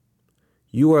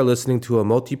You are listening to a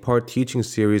multi-part teaching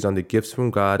series on the gifts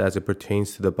from God as it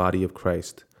pertains to the body of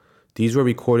Christ. These were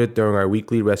recorded during our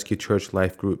weekly Rescue Church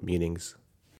Life Group meetings.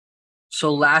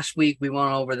 So last week we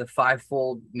went over the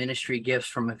fivefold ministry gifts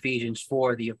from Ephesians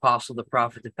 4, the apostle, the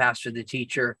prophet, the pastor, the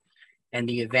teacher, and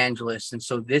the evangelist. And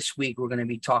so this week we're going to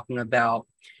be talking about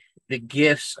the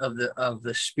gifts of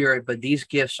the Spirit, but these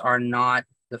gifts are not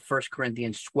the 1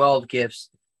 Corinthians 12 gifts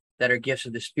that are gifts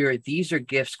of the Spirit. These are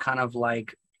gifts kind of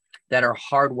like that are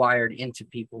hardwired into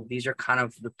people. These are kind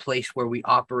of the place where we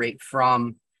operate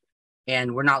from,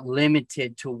 and we're not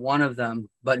limited to one of them,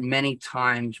 but many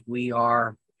times we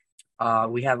have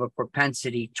a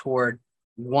propensity toward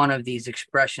one of these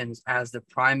expressions as the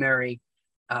primary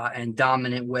and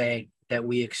dominant way that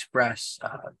we express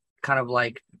kind of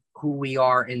like who we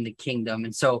are in the kingdom.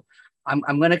 And so I'm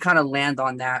going to kind of land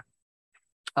on that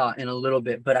in a little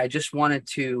bit, but I just wanted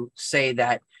to say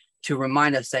that to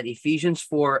remind us that Ephesians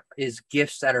 4 is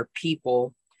gifts that are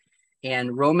people,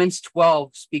 and Romans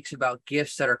 12 speaks about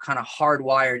gifts that are kind of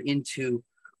hardwired into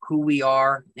who we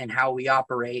are and how we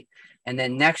operate. And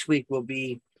then next week will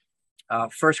be 1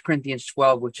 Corinthians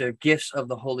 12, which are gifts of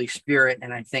the Holy Spirit.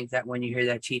 And I think that when you hear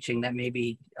that teaching, that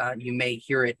maybe you may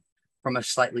hear it from a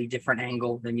slightly different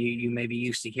angle than you may be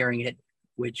used to hearing it,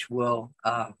 which will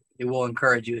it will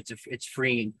encourage you. It's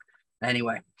freeing.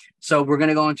 Anyway, so we're going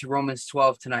to go into Romans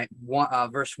 12 tonight,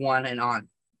 verse 1 and on.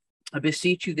 I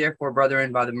beseech you, therefore,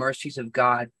 brethren, by the mercies of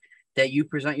God, that you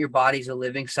present your bodies a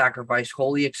living sacrifice,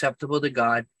 wholly acceptable to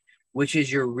God, which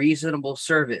is your reasonable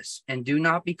service. And do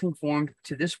not be conformed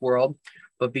to this world,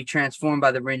 but be transformed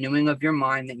by the renewing of your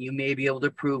mind, that you may be able to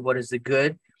prove what is the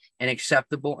good and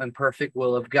acceptable and perfect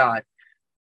will of God.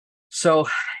 So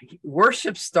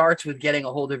worship starts with getting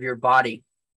a hold of your body.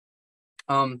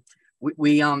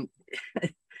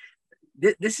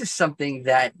 This is something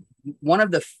that one of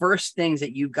the first things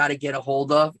that you've got to get a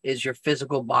hold of is your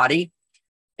physical body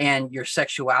and your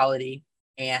sexuality.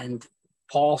 And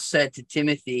Paul said to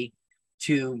Timothy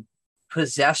to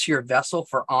possess your vessel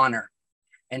for honor.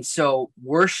 And so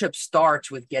worship starts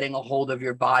with getting a hold of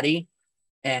your body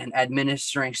and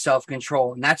administering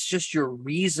self-control. And that's just your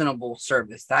reasonable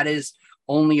service. That is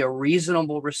only a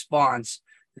reasonable response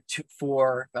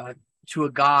to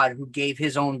a God who gave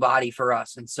his own body for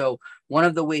us. And so one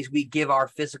of the ways we give our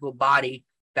physical body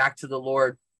back to the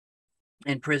Lord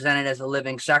and present it as a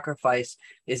living sacrifice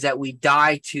is that we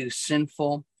die to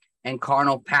sinful and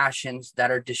carnal passions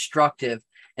that are destructive.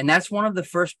 And that's one of the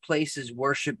first places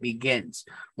worship begins.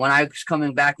 When I was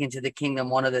coming back into the kingdom,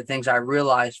 one of the things I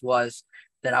realized was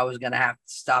that I was going to have to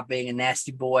stop being a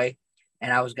nasty boy,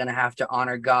 and I was going to have to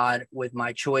honor God with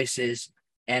my choices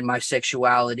and my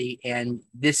sexuality. And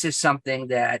this is something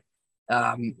that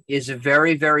is a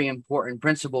very, very important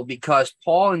principle, because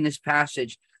Paul in this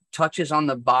passage touches on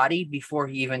the body before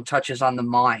he even touches on the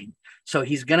mind. So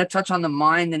he's going to touch on the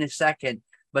mind in a second,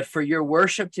 but for your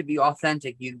worship to be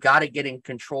authentic, you've got to get in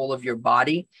control of your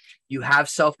body. You have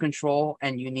self-control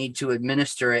and you need to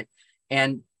administer it.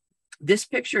 And this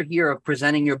picture here of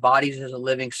presenting your bodies as a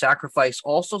living sacrifice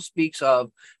also speaks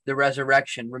of the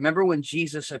resurrection. Remember when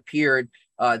Jesus appeared,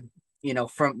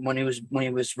 from when he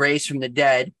was raised from the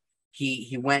dead,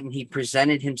 he went and he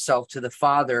presented himself to the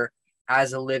Father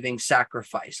as a living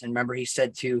sacrifice. And remember, he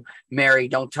said to Mary,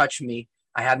 "Don't touch me.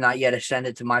 I have not yet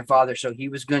ascended to my Father." So he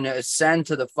was going to ascend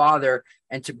to the Father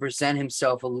and to present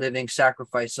himself a living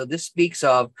sacrifice. So this speaks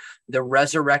of the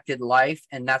resurrected life,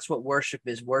 and that's what worship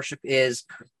is. Worship is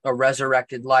a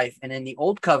resurrected life. And in the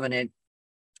Old Covenant,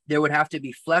 there would have to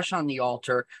be flesh on the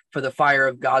altar for the fire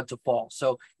of God to fall.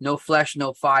 So no flesh,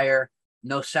 no fire,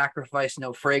 no sacrifice,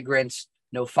 no fragrance,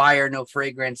 no fire, no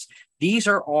fragrance. These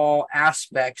are all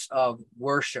aspects of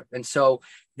worship. And so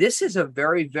this is a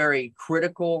very, very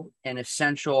critical and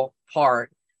essential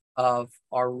part of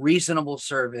our reasonable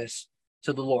service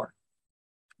to the Lord.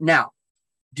 Now,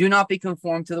 do not be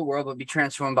conformed to the world, but be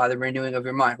transformed by the renewing of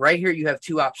your mind. Right here, you have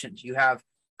two options. You have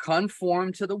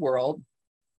conform to the world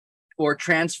or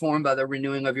transformed by the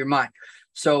renewing of your mind.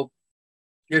 So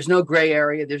there's no gray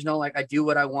area. There's no I do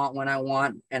what I want when I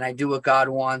want, and I do what God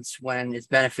wants when it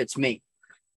benefits me.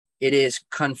 It is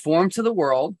conform to the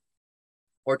world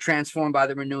or transformed by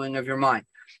the renewing of your mind.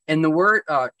 And the word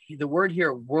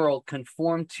here, world,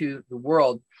 conform to the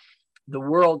world. The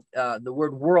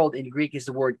word world in Greek is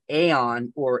the word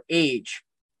aeon or age,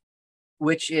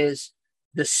 which is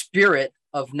the spirit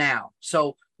of now.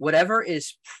 So whatever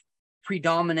is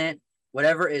predominant,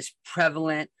 whatever is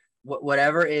prevalent,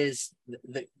 whatever is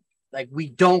we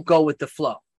don't go with the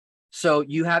flow. So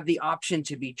you have the option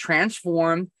to be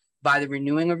transformed by the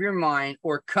renewing of your mind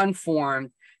or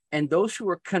conformed. And those who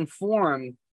are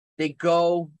conformed, they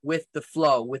go with the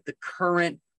flow, with the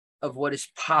current of what is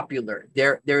popular.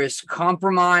 There is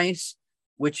compromise,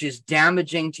 which is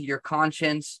damaging to your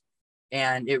conscience,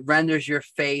 and it renders your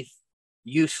faith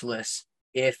useless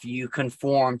if you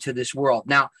conform to this world.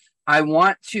 Now, I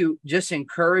want to just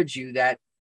encourage you that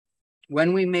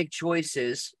when we make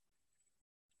choices,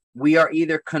 we are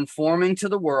either conforming to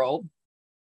the world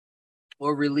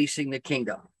or releasing the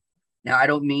kingdom. Now, I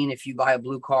don't mean if you buy a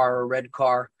blue car or a red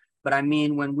car, but I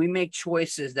mean when we make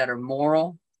choices that are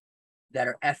moral, that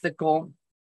are ethical,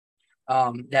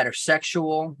 that are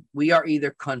sexual, we are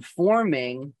either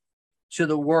conforming to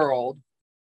the world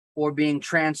or being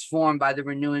transformed by the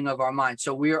renewing of our mind.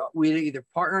 So we're either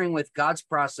partnering with God's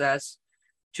process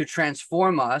to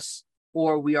transform us,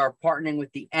 or we are partnering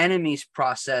with the enemy's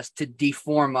process to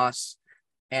deform us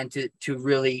and to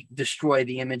really destroy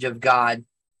the image of God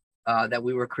that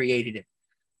we were created in.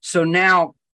 So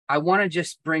now I want to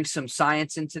just bring some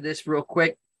science into this real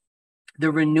quick.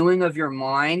 The renewing of your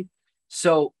mind.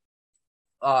 So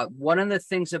one of the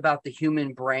things about the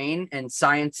human brain, and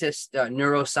scientists,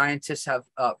 neuroscientists have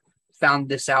found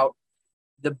this out,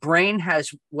 the brain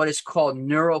has what is called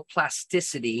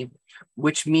neuroplasticity,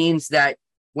 which means that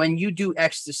when you do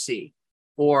ecstasy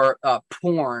or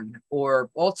porn or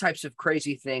all types of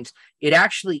crazy things, it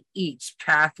actually eats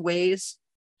pathways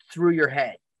through your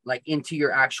head, like into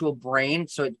your actual brain.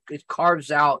 So it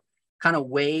carves out kind of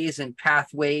ways and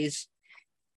pathways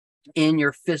in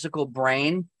your physical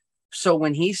brain. So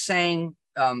when he's saying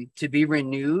to be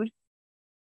renewed,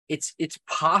 it's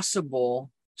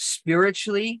possible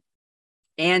spiritually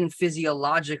and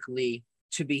physiologically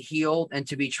to be healed and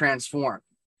to be transformed.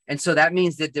 And so that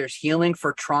means that there's healing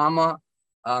for trauma,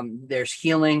 there's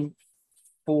healing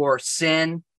for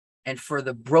sin and for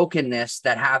the brokenness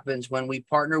that happens when we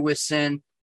partner with sin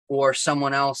or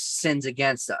someone else sins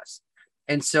against us.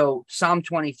 And so Psalm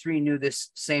 23 knew this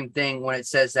same thing when it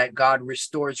says that God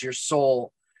restores your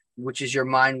soul, which is your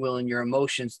mind, will, and your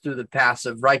emotions, through the paths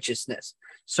of righteousness.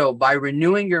 So by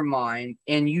renewing your mind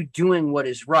and you doing what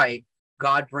is right,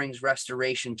 God brings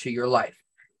restoration to your life.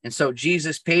 And so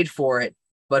Jesus paid for it,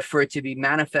 but for it to be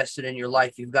manifested in your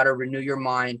life, you've got to renew your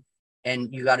mind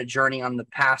and you got to journey on the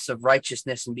paths of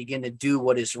righteousness and begin to do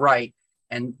what is right.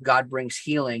 And God brings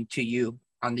healing to you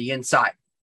on the inside.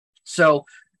 So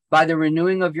by the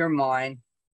renewing of your mind,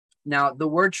 now the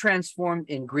word transformed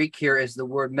in Greek here is the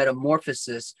word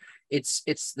metamorphosis.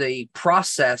 It's the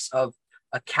process of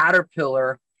a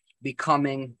caterpillar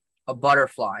becoming a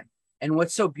butterfly. And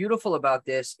what's so beautiful about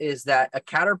this is that a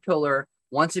caterpillar,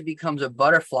 once it becomes a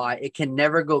butterfly, it can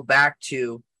never go back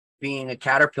to being a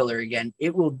caterpillar again.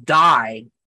 It will die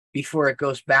before it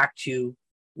goes back to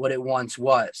what it once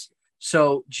was.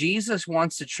 So Jesus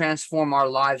wants to transform our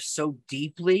lives so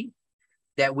deeply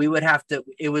that we would have to,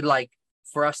 it would like,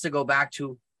 for us to go back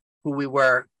to who we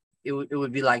were, it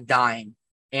would be like dying.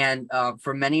 And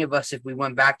for many of us, if we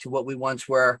went back to what we once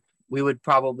were, we would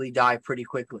probably die pretty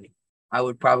quickly. I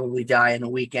would probably die in a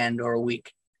weekend or a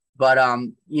week. But,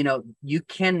 you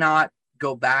cannot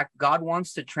go back. God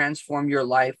wants to transform your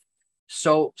life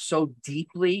so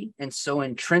deeply and so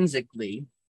intrinsically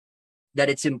that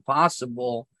it's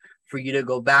impossible for you to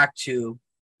go back to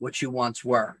what you once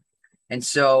were. And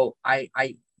so I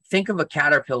think of a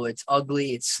caterpillar. It's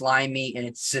ugly, it's slimy, and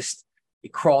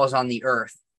it crawls on the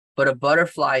earth. But a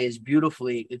butterfly is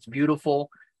beautiful.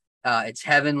 It's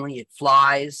heavenly. It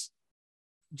flies.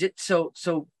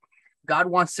 So God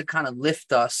wants to kind of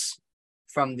lift us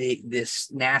from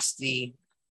this nasty,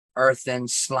 earthen,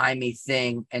 slimy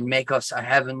thing and make us a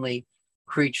heavenly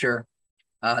creature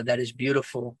that is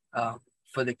beautiful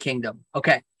for the kingdom.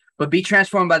 Okay, but be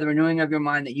transformed by the renewing of your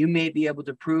mind, that you may be able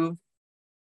to prove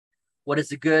what is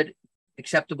the good,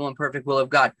 acceptable, and perfect will of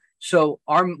God. So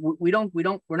we're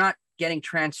not getting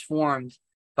transformed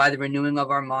by the renewing of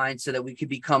our mind so that we could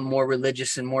become more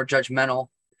religious and more judgmental,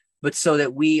 but so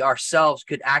that we ourselves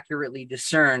could accurately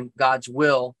discern God's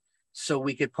will so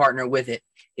we could partner with it.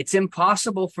 It's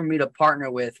impossible for me to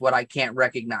partner with what I can't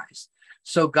recognize.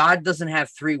 So God doesn't have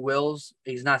three wills.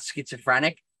 He's not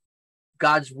schizophrenic.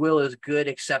 God's will is good,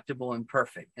 acceptable, and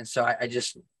perfect. And so I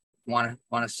just want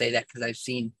to say that because I've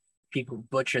seen people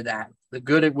butcher that. The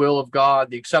good will of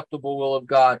God, the acceptable will of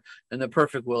God, and the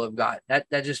perfect will of God. That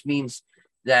just means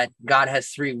that God has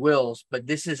three wills, but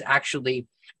this is actually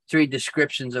three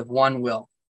descriptions of one will.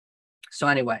 So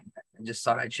anyway, I just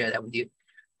thought I'd share that with you.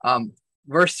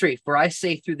 Verse 3, for I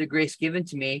say through the grace given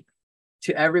to me,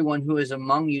 to everyone who is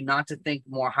among you, not to think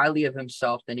more highly of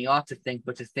himself than he ought to think,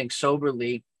 but to think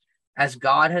soberly, as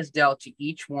God has dealt to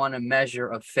each one a measure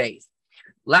of faith.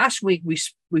 Last week,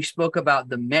 we spoke about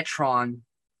the metron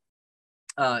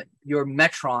your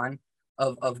metron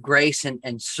of grace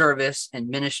and service and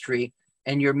ministry,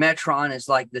 and your metron is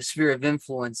like the sphere of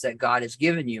influence that God has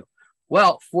given you.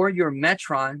 Well, for your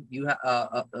metron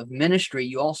of ministry,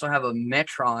 you also have a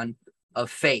metron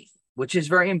of faith, which is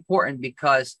very important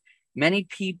because many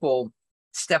people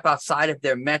step outside of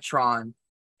their metron,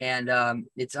 and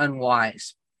it's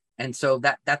unwise. And so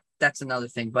that's another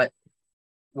thing. But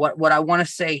what I want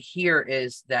to say here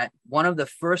is that one of the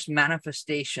first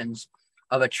manifestations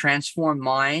of a transformed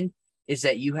mind is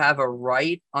that you have a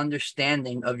right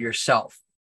understanding of yourself.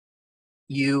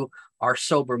 You are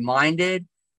sober-minded.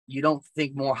 You don't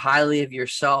think more highly of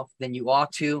yourself than you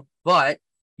ought to, but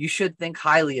you should think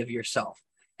highly of yourself.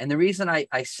 And the reason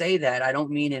I say that, I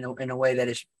don't mean in a way that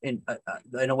is in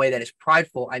a way that is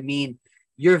prideful. I mean,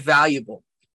 you're valuable.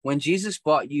 When Jesus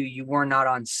bought you, you were not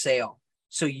on sale.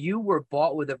 So you were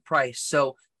bought with a price.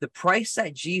 So the price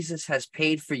that Jesus has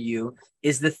paid for you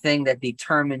is the thing that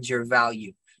determines your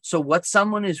value. So what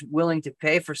someone is willing to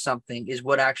pay for something is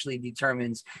what actually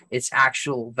determines its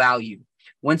actual value.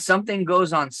 When something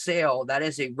goes on sale, that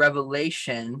is a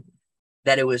revelation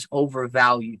that it was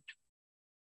overvalued.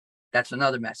 That's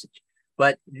another message.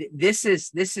 But this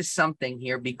is something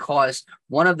here, because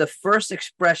one of the first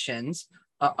expressions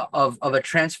of a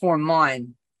transformed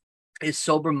mind is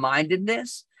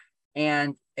sober-mindedness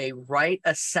and a right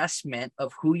assessment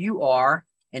of who you are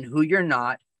and who you're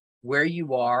not, where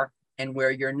you are and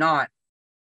where you're not.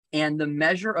 And the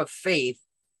measure of faith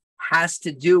has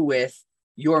to do with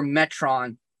your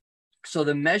metron. So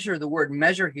the word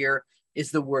measure here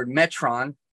is the word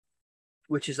metron,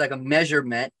 which is like a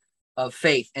measurement of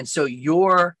faith. And so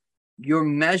your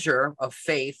measure of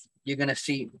faith, you're going to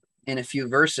see in a few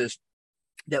verses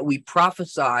that we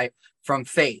prophesy from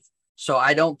faith. So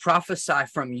I don't prophesy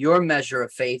from your measure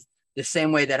of faith the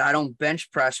same way that I don't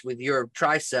bench press with your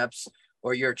triceps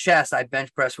or your chest. I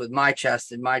bench press with my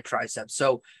chest and my triceps.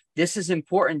 So this is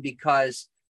important because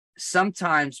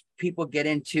sometimes people get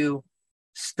into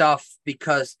stuff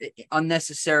because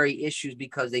unnecessary issues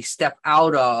because they step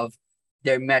out of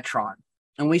their metron.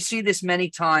 And we see this many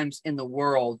times in the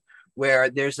world where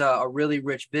there's a really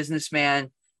rich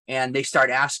businessman and they start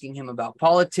asking him about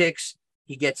politics.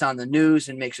 He gets on the news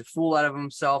and makes a fool out of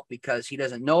himself because he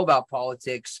doesn't know about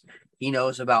politics. He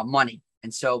knows about money.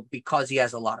 And so because he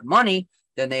has a lot of money,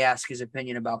 then they ask his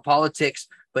opinion about politics,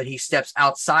 but he steps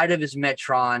outside of his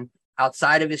metron,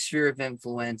 outside of his sphere of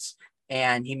influence,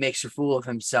 and he makes a fool of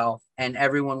himself. And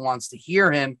everyone wants to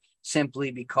hear him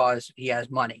simply because he has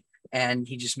money, and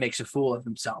he just makes a fool of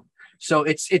himself. So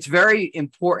it's very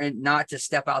important not to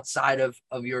step outside of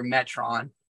your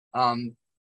metron.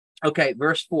 Okay,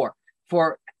 verse 4.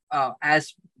 For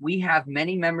as we have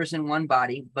many members in one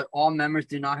body, but all members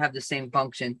do not have the same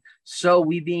function, so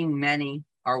we being many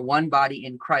are one body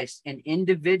in Christ, and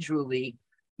individually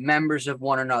members of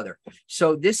one another.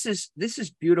 So this is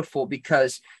beautiful,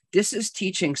 because this is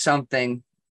teaching something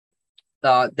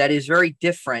that is very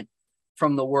different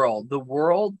from the world. The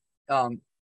world,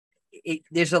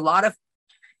 there's a lot of,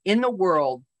 in the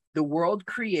world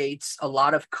creates a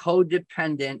lot of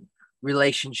codependent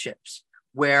relationships,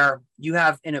 where you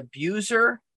have an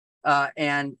abuser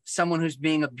and someone who's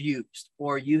being abused,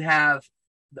 or you have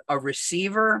a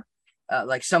receiver,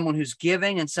 like someone who's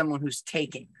giving and someone who's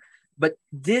taking. But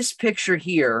this picture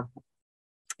here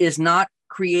is not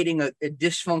creating a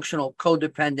dysfunctional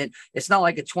codependent. It's not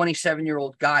like a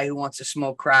 27-year-old guy who wants to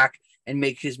smoke crack and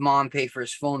make his mom pay for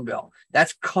his phone bill.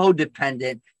 That's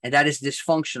codependent, and that is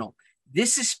dysfunctional.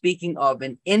 This is speaking of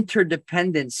an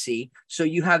interdependency. So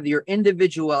you have your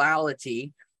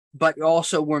individuality, but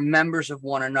also we're members of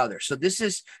one another. So this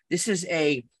is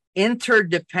a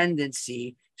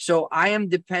interdependency. So I am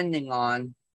depending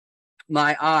on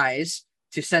my eyes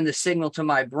to send a signal to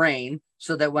my brain,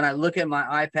 so that when I look at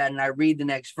my iPad and I read the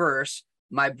next verse,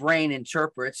 my brain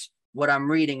interprets what I'm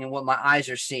reading and what my eyes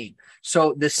are seeing.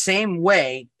 So the same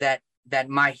way that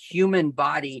my human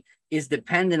body is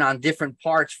dependent on different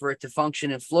parts for it to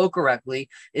function and flow correctly,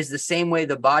 is the same way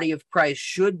the body of Christ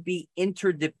should be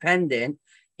interdependent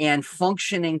and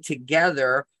functioning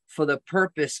together for the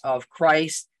purpose of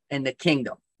Christ and the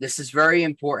kingdom. This is very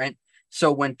important.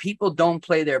 So when people don't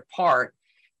play their part,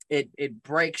 it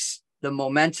breaks the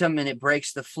momentum and it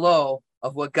breaks the flow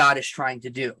of what God is trying to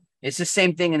do. It's the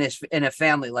same thing in a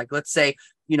family. Like, let's say,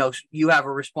 you have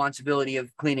a responsibility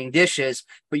of cleaning dishes,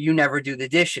 but you never do the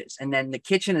dishes. And then the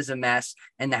kitchen is a mess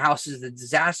and the house is a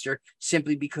disaster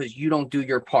simply because you don't do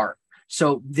your part.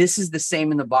 So this is the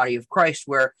same in the body of Christ,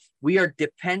 where we are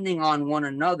depending on one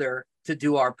another to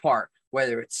do our part,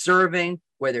 whether it's serving,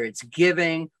 whether it's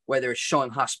giving, whether it's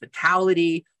showing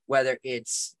hospitality, whether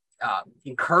it's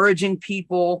encouraging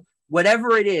people,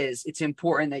 whatever it is, it's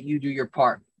important that you do your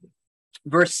part.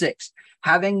 Verse 6,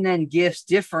 having then gifts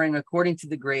differing according to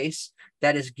the grace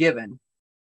that is given,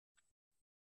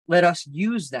 let us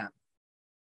use them.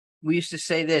 We used to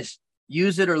say this,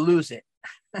 use it or lose it.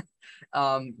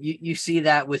 You see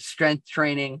that with strength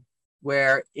training,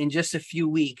 where in just a few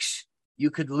weeks,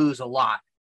 you could lose a lot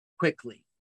quickly.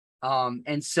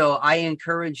 And so I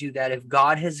encourage you that if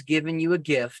God has given you a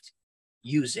gift,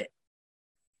 use it.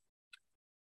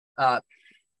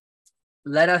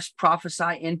 Let us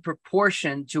prophesy in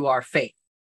proportion to our faith.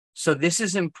 So this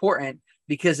is important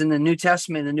because in the New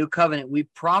Testament, the New Covenant, we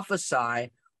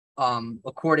prophesy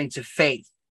according to faith,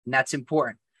 and that's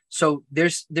important. So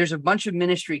there's a bunch of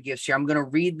ministry gifts here. I'm going to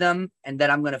read them, and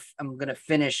then I'm going to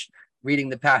finish reading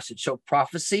the passage. So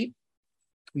prophecy,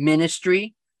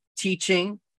 ministry,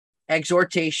 teaching,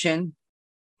 exhortation,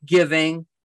 giving,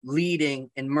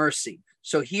 leading, and mercy.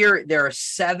 So here there are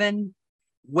 7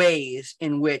 ways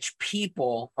in which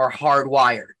people are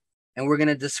hardwired, and we're going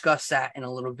to discuss that in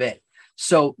a little bit.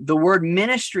 So the word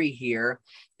ministry here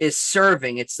is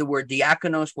serving. It's the word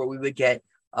diakonos, where we would get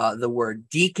the word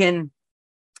deacon.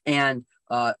 And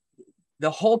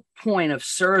the whole point of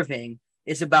serving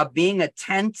is about being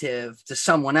attentive to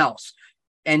someone else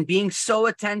and being so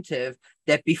attentive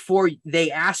that before they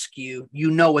ask you,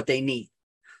 you know what they need.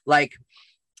 Like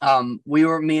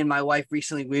me and my wife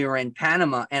recently, we were in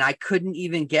Panama, and I couldn't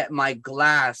even get my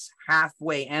glass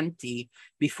halfway empty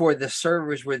before the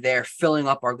servers were there filling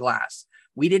up our glass.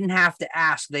 We didn't have to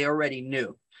ask. They already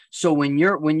knew. So when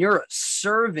you're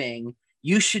serving,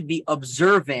 you should be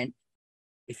observant.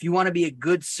 If you want to be a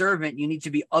good servant, you need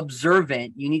to be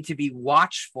observant. You need to be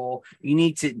watchful. You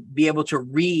need to be able to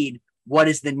read what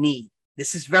is the need.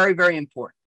 This is very, very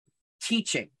important.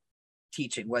 Teaching,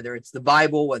 whether it's the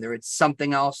Bible, whether it's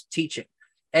something else, teaching.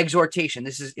 Exhortation,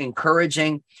 this is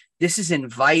encouraging. This is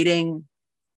inviting.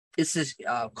 This is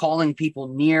calling people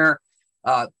near.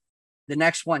 The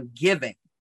next one, giving.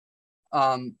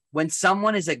 When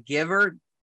someone is a giver,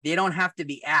 they don't have to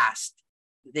be asked.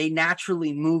 They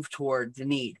naturally move toward the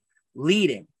need.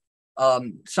 Leading.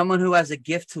 Someone who has a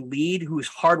gift to lead, who's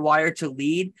hardwired to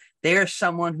lead, they are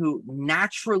someone who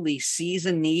naturally sees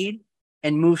a need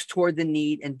and moves toward the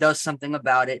need and does something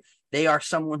about it. They are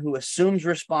someone who assumes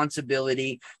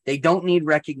responsibility. They don't need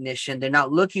recognition. They're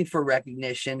not looking for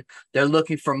recognition. They're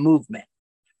looking for movement.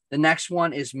 The next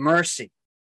one is mercy.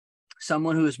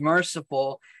 Someone who is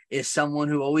merciful is someone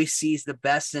who always sees the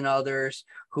best in others,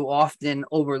 who often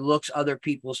overlooks other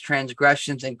people's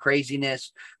transgressions and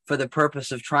craziness for the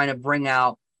purpose of trying to bring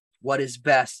out what is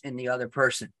best in the other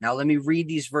person. Now, let me read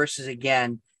these verses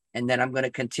again, and then I'm going to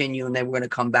continue, and then we're going to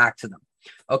come back to them.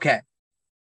 Okay.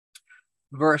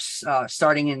 Verse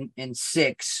starting in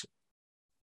 6.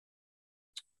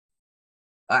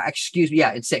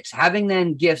 In 6. Having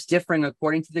then gifts differing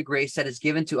according to the grace that is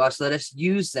given to us, let us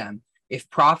use them. If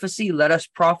prophecy, let us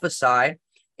prophesy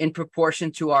in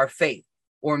proportion to our faith.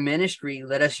 Or ministry,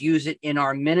 let us use it in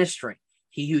our ministry.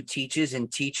 He who teaches in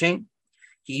teaching,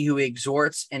 he who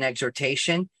exhorts in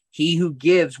exhortation, he who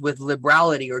gives with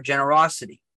liberality or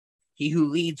generosity, he who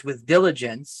leads with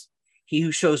diligence, he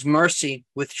who shows mercy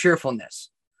with cheerfulness.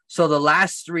 So the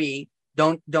last 3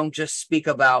 don't just speak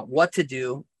about what to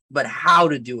do, but how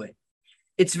to do it.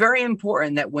 It's very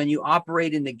important that when you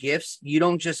operate in the gifts, you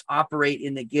don't just operate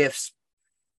in the gifts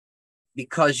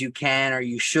because you can or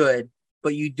you should,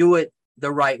 but you do it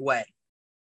the right way.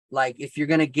 Like if you're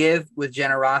going to give with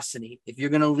generosity, if you're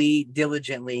going to lead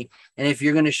diligently, and if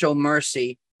you're going to show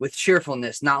mercy with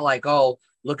cheerfulness, not like, oh,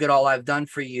 look at all I've done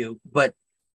for you, but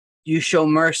you show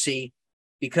mercy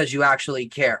because you actually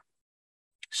care.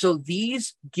 So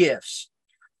these gifts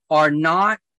are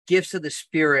not gifts of the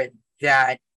Spirit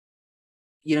that,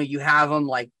 you have them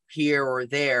like here or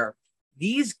there.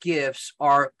 These gifts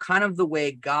are kind of the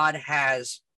way God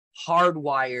has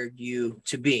hardwired you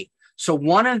to be. So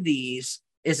one of these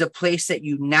is a place that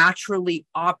you naturally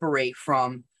operate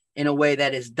from in a way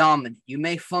that is dominant. You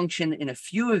may function in a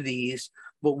few of these,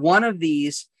 but one of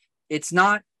these, it's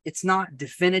not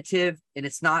definitive, and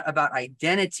it's not about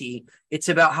identity. It's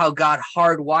about how God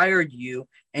hardwired you,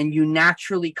 and you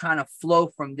naturally kind of flow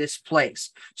from this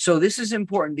place. So this is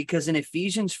important because in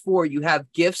Ephesians 4, you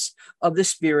have gifts of the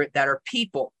Spirit that are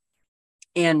people.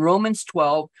 In Romans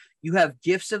 12, you have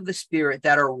gifts of the Spirit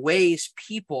that are ways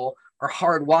people are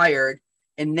hardwired.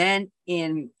 And then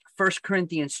in 1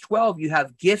 Corinthians 12, you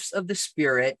have gifts of the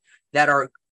Spirit that are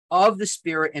of the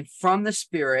Spirit and from the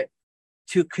Spirit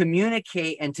to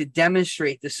communicate and to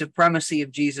demonstrate the supremacy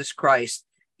of Jesus Christ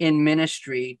in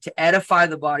ministry, to edify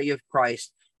the body of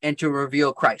Christ and to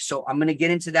reveal Christ. So I'm going to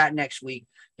get into that next week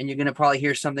and you're going to probably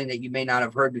hear something that you may not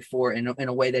have heard before in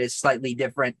a way that is slightly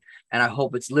different, and I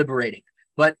hope it's liberating.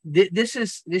 But this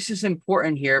is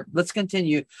important here. Let's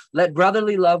continue. Let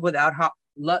brotherly love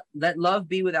let love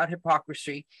be without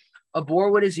hypocrisy. Abhor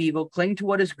what is evil, cling to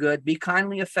what is good, be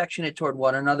kindly affectionate toward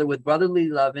one another with brotherly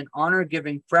love and honor,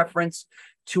 giving preference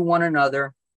to one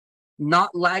another,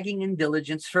 not lagging in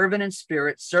diligence, fervent in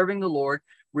spirit, serving the Lord,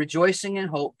 rejoicing in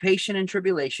hope, patient in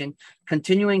tribulation,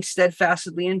 continuing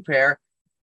steadfastly in prayer,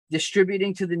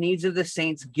 distributing to the needs of the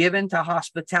saints, given to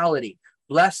hospitality.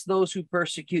 Bless those who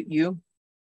persecute you.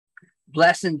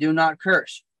 Bless and do not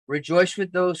curse. Rejoice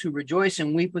with those who rejoice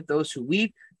and weep with those who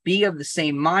weep. Be of the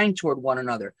same mind toward one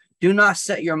another. Do not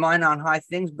set your mind on high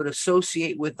things, but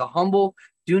associate with the humble.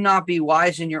 Do not be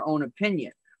wise in your own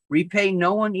opinion. Repay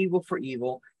no one evil for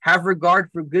evil. Have regard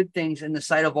for good things in the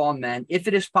sight of all men. If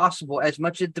it is possible, as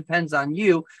much as it depends on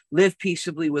you, live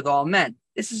peaceably with all men.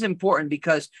 This is important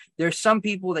because there's some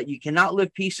people that you cannot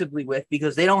live peaceably with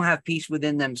because they don't have peace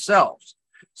within themselves.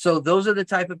 So those are the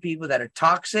type of people that are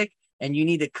toxic, and you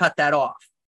need to cut that off.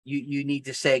 You need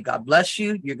to say, God bless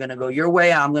you. You're going to go your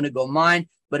way. I'm going to go mine.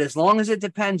 But as long as it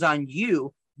depends on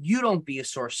you, you don't be a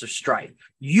source of strife.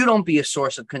 You don't be a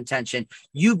source of contention.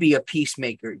 You be a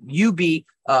peacemaker. You be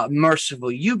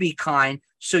merciful. You be kind.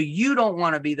 So you don't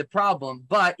want to be the problem.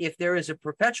 But if there is a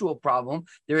perpetual problem,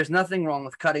 there is nothing wrong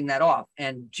with cutting that off.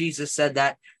 And Jesus said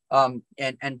that,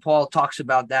 and Paul talks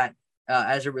about that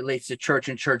as it relates to church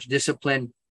and church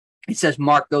discipline. He says,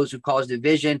 mark those who cause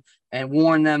division and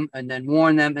warn them, and then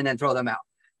warn them, and then throw them out.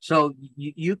 So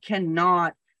you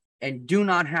cannot and do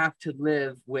not have to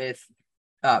live with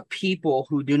people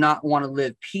who do not want to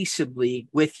live peaceably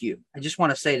with you. I just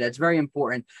want to say that's very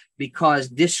important, because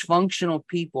dysfunctional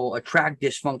people attract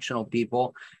dysfunctional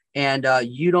people, and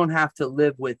you don't have to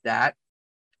live with that.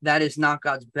 That is not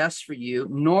God's best for you,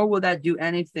 nor will that do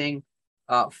anything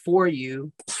for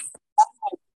you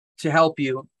to help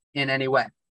you in any way.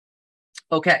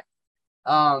 Okay.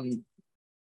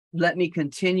 Let me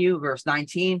continue. Verse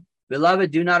 19. Beloved,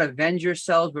 do not avenge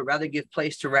yourselves, but rather give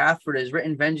place to wrath, for it is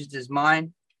written, vengeance is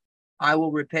mine. I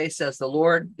will repay, says the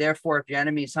Lord. Therefore, if your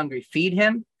enemy is hungry, feed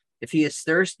him. If he is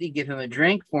thirsty, give him a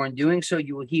drink, for in doing so,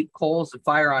 you will heap coals of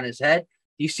fire on his head.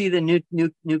 Do you see the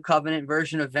new covenant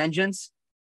version of vengeance?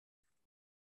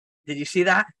 Did you see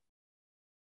that?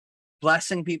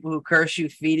 Blessing people who curse you,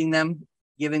 feeding them,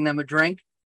 giving them a drink.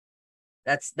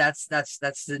 That's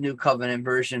the new covenant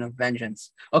version of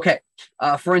vengeance. Okay.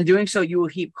 For in doing so, you will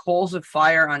heap coals of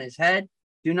fire on his head.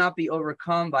 Do not be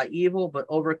overcome by evil, but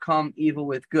overcome evil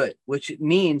with good, which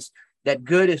means that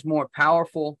good is more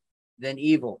powerful than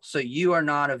evil. So you are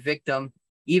not a victim.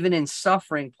 Even in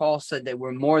suffering, Paul said that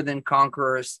we're more than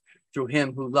conquerors through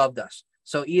him who loved us.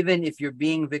 So even if you're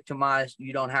being victimized,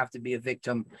 you don't have to be a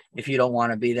victim if you don't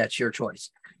want to be. That's your choice.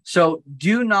 So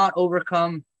do not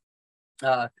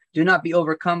be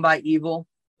overcome by evil,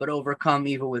 but overcome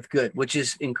evil with good, which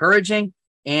is encouraging,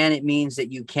 and it means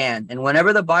that you can. And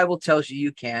whenever the Bible tells you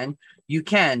you can,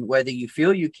 whether you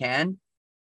feel you can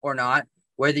or not,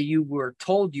 whether you were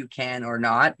told you can or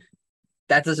not,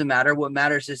 that doesn't matter. What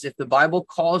matters is if the Bible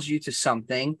calls you to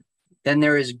something, then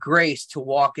there is grace to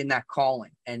walk in that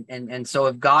calling. And so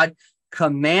if God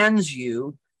commands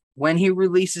you, when he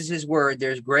releases his word,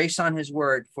 there's grace on his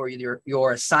word for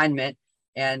your assignment,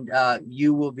 and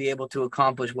you will be able to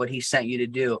accomplish what he sent you to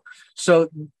do. So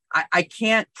I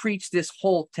can't preach this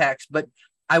whole text, but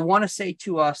I want to say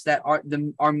to us that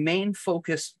our main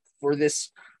focus for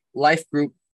this life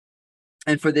group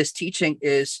and for this teaching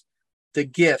is the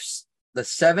gifts, the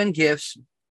 7 gifts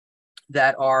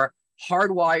that are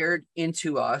hardwired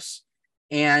into us.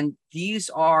 And these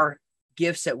are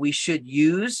gifts that we should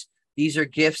use. These are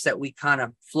gifts that we kind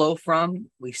of flow from,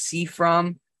 we see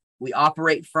from, we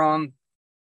operate from,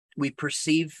 we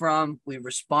perceive from, we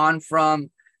respond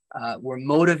from, we're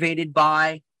motivated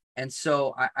by. And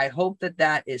so I hope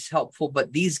that is helpful.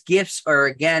 But these gifts are,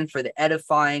 again, for the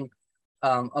edifying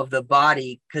of the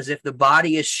body, because if the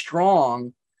body is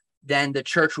strong, then the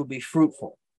church will be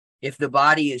fruitful. If the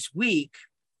body is weak,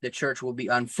 the church will be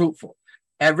unfruitful.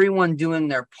 Everyone doing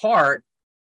their part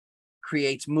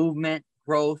creates movement,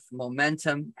 growth,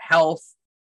 momentum, health.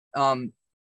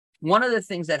 One of the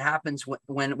things that happens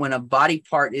when a body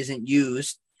part isn't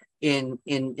used in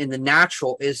the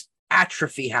natural is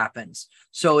atrophy happens.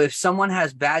 So if someone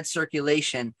has bad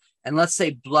circulation, and let's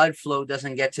say blood flow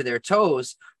doesn't get to their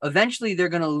toes, eventually they're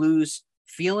going to lose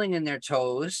feeling in their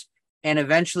toes, and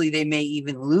eventually they may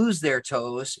even lose their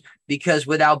toes, because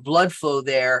without blood flow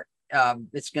there,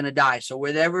 it's going to die. So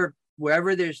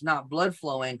wherever there's not blood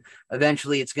flowing,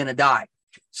 eventually it's going to die.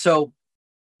 So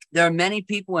There are many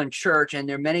people in church, and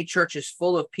there are many churches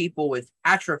full of people with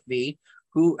atrophy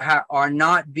who are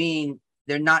not being,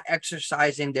 they're not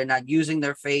exercising, they're not using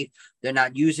their faith, they're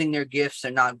not using their gifts,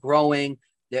 they're not growing,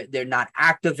 they're not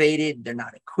activated, they're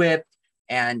not equipped.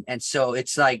 And so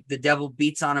it's like the devil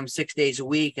beats on them 6 days a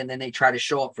week, and then they try to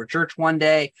show up for church one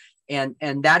day. And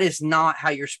that is not how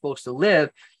you're supposed to live.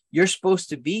 You're supposed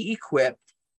to be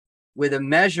equipped with a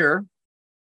measure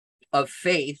of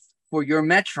faith for your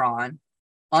metron,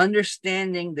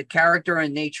 understanding the character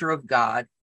and nature of God,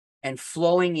 and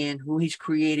flowing in who he's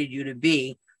created you to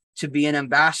be an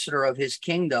ambassador of his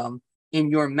kingdom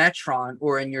in your metron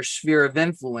or in your sphere of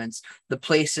influence, the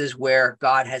places where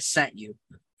God has sent you.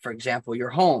 For example,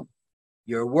 your home,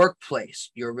 your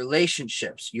workplace, your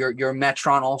relationships. Your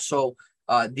metron also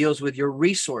deals with your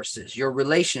resources, your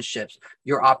relationships,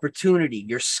 your opportunity,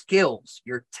 your skills,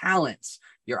 your talents,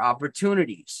 your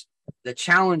opportunities, the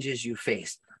challenges you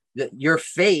face. Your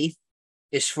faith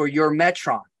is for your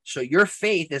metron. So your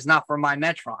faith is not for my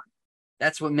metron.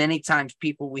 That's what many times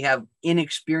we have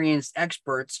inexperienced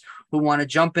experts who want to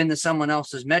jump into someone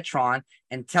else's metron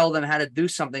and tell them how to do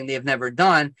something they've never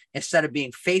done instead of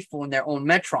being faithful in their own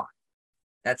metron.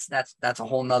 That's a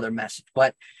whole nother message.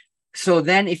 But so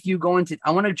then if you go into,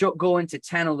 I want to go into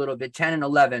 10 a little bit, 10 and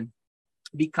 11,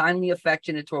 be kindly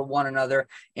affectionate toward one another,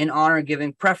 in honor,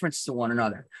 giving preference to one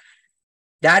another.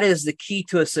 That is the key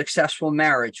to a successful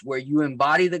marriage, where you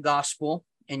embody the gospel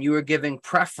and you are giving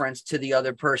preference to the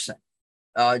other person.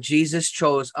 Jesus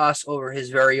chose us over his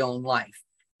very own life.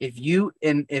 If you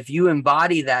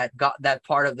embody that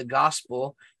part of the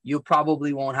gospel, you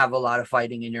probably won't have a lot of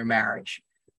fighting in your marriage.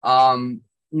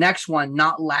 Next one,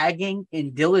 not lagging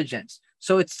in diligence.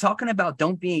 So it's talking about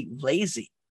don't be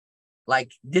lazy.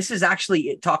 Like this is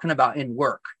actually talking about in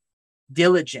work,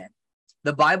 diligent.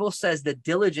 The Bible says the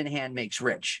diligent hand makes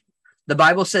rich. The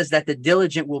Bible says that the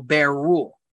diligent will bear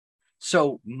rule.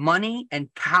 So money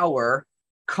and power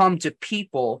come to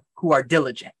people who are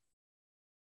diligent.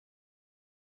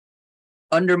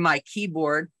 Under my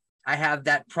keyboard, I have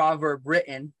that proverb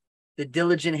written, the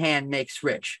diligent hand makes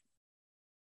rich,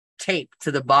 taped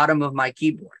to the bottom of my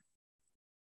keyboard.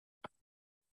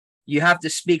 You have to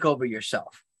speak over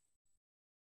yourself.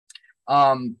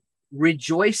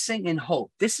 Rejoicing in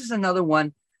hope. This is another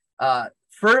one.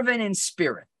 Fervent in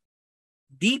spirit,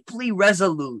 deeply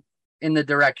resolute in the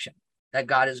direction that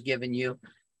God has given you,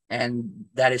 and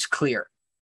that is clear.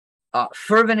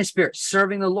 Fervent in spirit,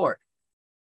 serving the Lord.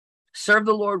 Serve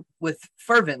the Lord with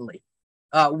fervently.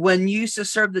 When you used to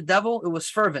serve the devil, it was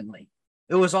fervently.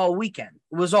 It was all weekend.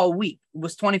 It was all week. It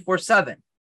was 24/7.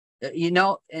 You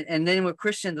know, and then with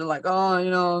Christians, they're like, oh, you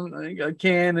know, I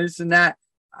can't, this and that.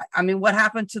 I mean, what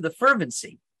happened to the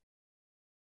fervency?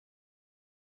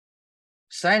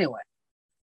 So anyway,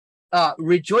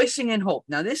 rejoicing in hope.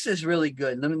 Now, this is really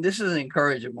good. This is an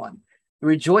encouraging one.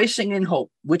 Rejoicing in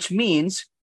hope, which means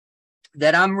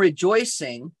that I'm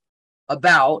rejoicing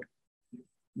about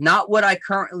not what I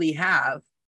currently have,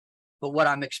 but what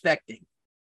I'm expecting.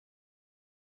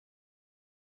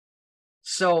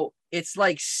 So it's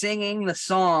like singing the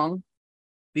song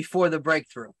before the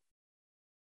breakthrough.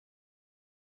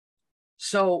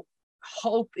 So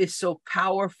hope is so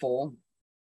powerful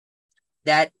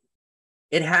that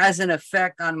it has an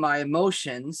effect on my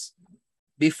emotions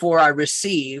before I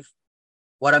receive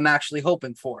what I'm actually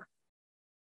hoping for.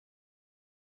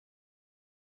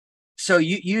 So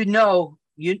you know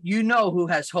who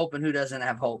has hope and who doesn't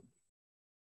have hope.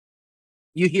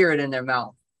 You hear it in their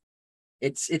mouth.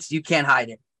 It's you can't hide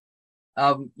it.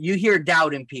 You hear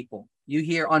doubt in people. You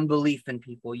hear unbelief in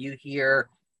people. You hear,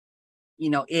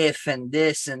 if and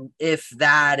this and if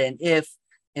that and if,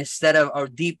 instead of a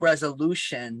deep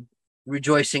resolution,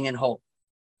 rejoicing in hope.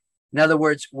 In other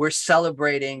words, we're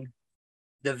celebrating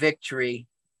the victory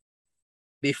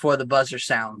before the buzzer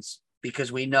sounds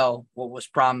because we know what was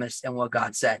promised and what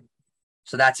God said.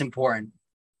 So that's important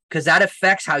because that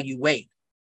affects how you wait.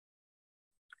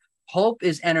 Hope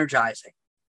is energizing.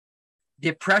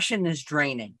 Depression is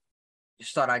draining.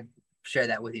 Just thought I'd share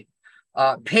that with you.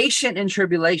 Patient in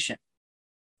tribulation.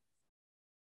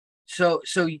 So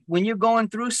when you're going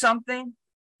through something,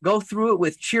 go through it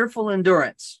with cheerful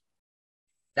endurance.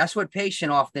 That's what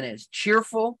patient often is.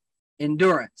 Cheerful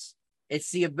endurance.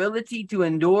 It's the ability to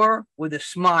endure with a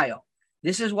smile.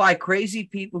 This is why crazy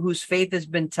people whose faith has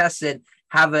been tested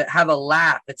have a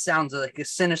laugh. It sounds like a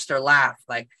sinister laugh.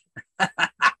 Like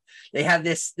they have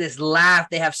this laugh.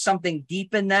 They have something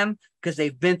deep in them because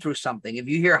they've been through something. If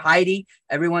you hear Heidi,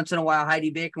 every once in a while, Heidi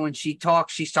Baker, when she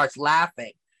talks, she starts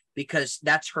laughing because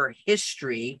that's her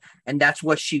history and that's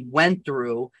what she went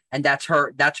through. And that's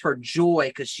her joy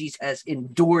because she has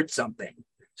endured something.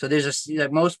 So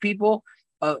like most people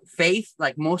of faith,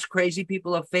 like most crazy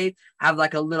people of faith, have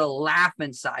like a little laugh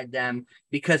inside them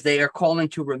because they are calling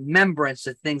to remembrance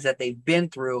the things that they've been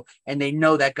through, and they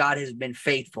know that God has been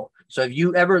faithful. So if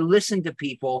you ever listen to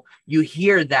people, you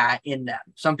hear that in them.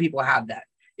 Some people have that.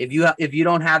 If you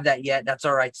don't have that yet, that's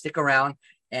all right. Stick around,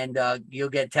 and you'll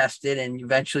get tested, and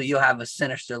eventually you'll have a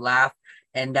sinister laugh.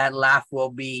 And that laugh will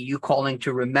be you calling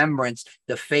to remembrance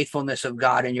the faithfulness of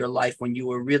God in your life when you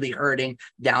were really hurting,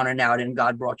 down and out, and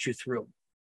God brought you through.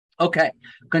 Okay,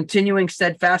 continuing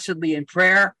steadfastly in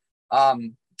prayer,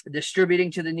 distributing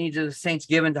to the needs of the saints,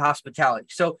 given to hospitality.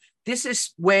 So this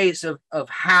is ways of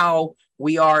how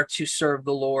we are to serve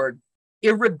the Lord,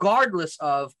 irregardless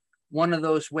of one of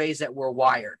those ways that we're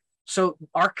wired. So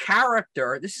our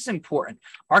character, this is important,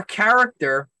 our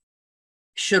character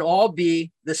should all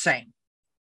be the same.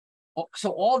 So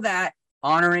all that,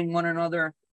 honoring one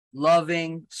another,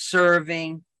 loving,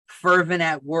 serving, fervent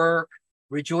at work,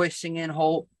 rejoicing in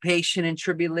hope, patient in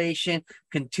tribulation,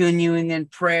 continuing in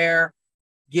prayer,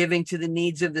 giving to the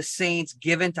needs of the saints,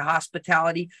 given to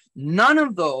hospitality. None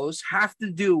of those have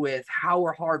to do with how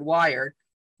we're hardwired.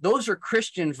 Those are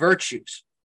Christian virtues.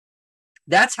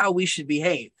 That's how we should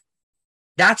behave.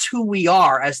 That's who we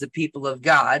are as the people of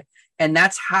God, and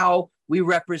that's how we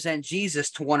represent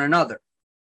Jesus to one another.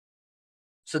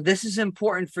 So this is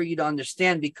important for you to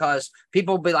understand, because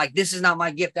people will be like, this is not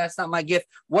my gift. That's not my gift.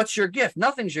 What's your gift?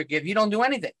 Nothing's your gift. You don't do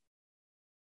anything.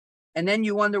 And then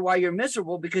you wonder why you're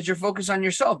miserable, because you're focused on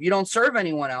yourself. You don't serve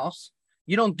anyone else.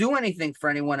 You don't do anything for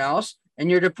anyone else,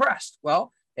 and you're depressed.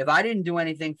 Well, if I didn't do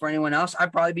anything for anyone else,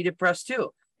 I'd probably be depressed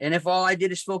too. And if all I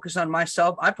did is focus on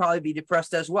myself, I'd probably be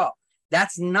depressed as well.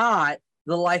 That's not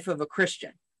the life of a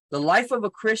Christian. The life of a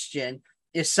Christian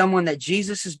is someone that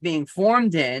Jesus is being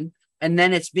formed in, and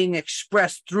then it's being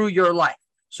expressed through your life.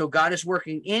 So God is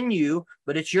working in you,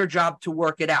 but it's your job to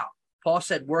work it out. Paul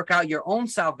said, work out your own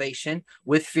salvation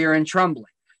with fear and trembling.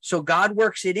 So God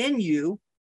works it in you,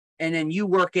 and then you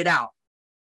work it out.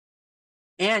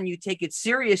 And you take it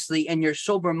seriously, and you're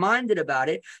sober-minded about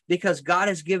it, because God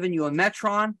has given you a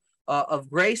metron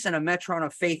of grace and a metron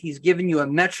of faith. He's given you a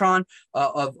metron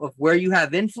of where you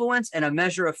have influence, and a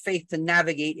measure of faith to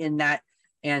navigate in that.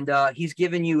 And he's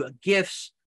given you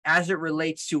gifts as it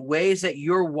relates to ways that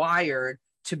you're wired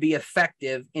to be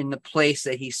effective in the place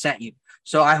that he sent you.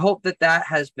 So I hope that that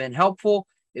has been helpful.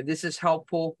 If this is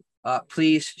helpful,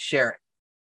 please share it.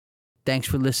 Thanks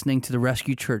for listening to the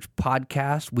Rescue Church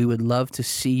podcast. We would love to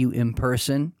see you in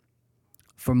person.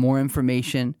 For more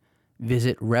information,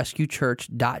 visit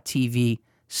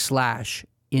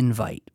rescuechurch.tv/invite.